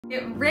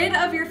Get rid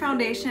of your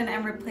foundation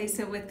and replace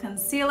it with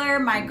concealer.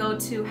 My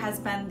go-to has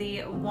been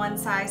the One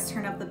Size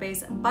Turn Up the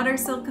Base Butter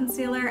Silk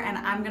Concealer, and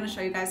I'm gonna show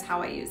you guys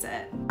how I use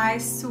it. I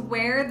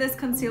swear this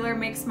concealer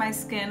makes my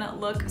skin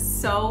look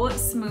so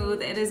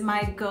smooth. It is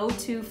my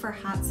go-to for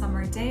hot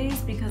summer days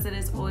because it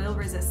is oil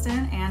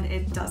resistant and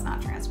it does not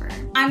transfer.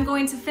 I'm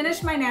going to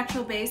finish my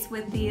natural base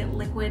with the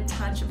Liquid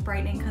Touch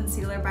Brightening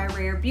Concealer by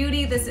Rare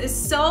Beauty. This is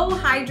so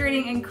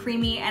hydrating and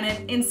creamy, and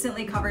it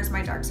instantly covers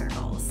my dark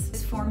circles.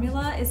 This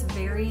formula is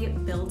very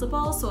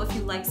buildable, so if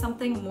you like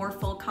something more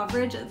full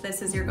coverage,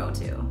 this is your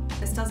go-to.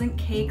 This doesn't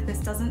cake, this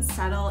doesn't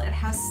settle, it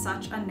has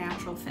such a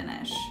natural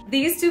finish.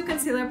 These two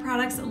concealer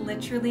products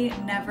literally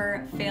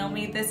never fail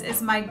me. This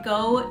is my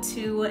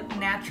go-to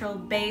natural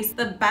base.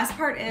 The best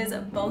part is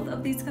both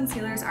of these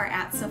concealers are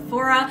at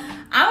Sephora.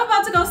 I'm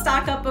about to go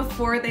stock up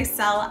before they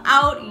sell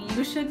out.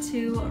 You should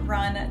too.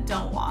 Run,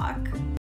 don't walk.